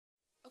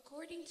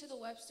According to the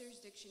Webster's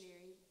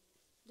Dictionary,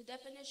 the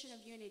definition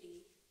of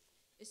unity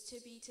is to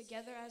be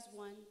together as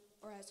one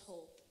or as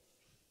whole.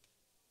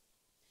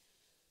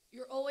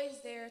 You're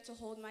always there to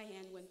hold my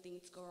hand when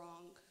things go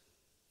wrong.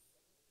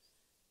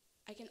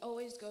 I can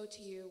always go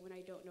to you when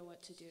I don't know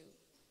what to do.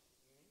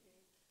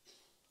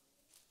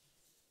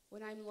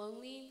 When I'm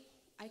lonely,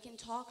 I can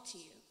talk to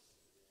you.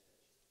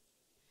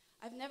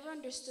 I've never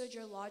understood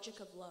your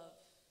logic of love.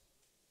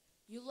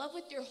 You love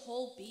with your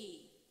whole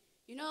being.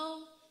 You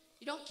know,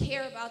 you don't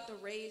care about the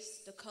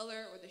race, the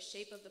color, or the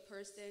shape of the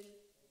person.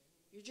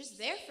 You're just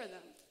there for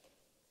them.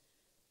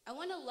 I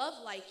want to love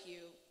like you.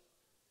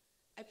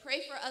 I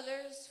pray for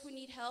others who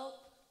need help.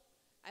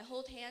 I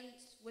hold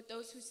hands with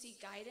those who seek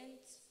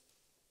guidance.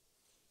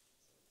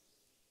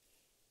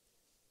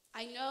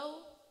 I know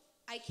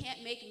I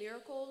can't make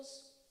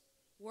miracles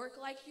work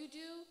like you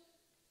do,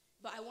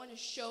 but I want to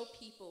show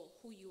people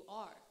who you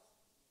are.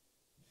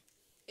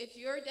 If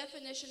your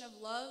definition of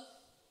love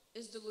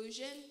is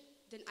delusion,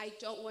 then I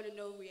don't want to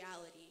know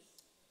reality.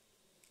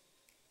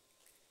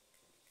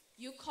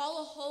 You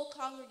call a whole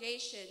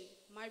congregation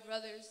my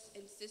brothers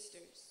and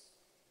sisters.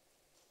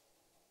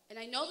 And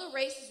I know the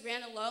race is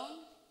ran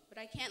alone, but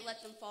I can't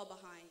let them fall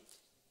behind.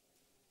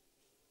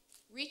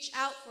 Reach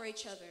out for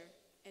each other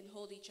and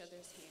hold each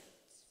other's hand.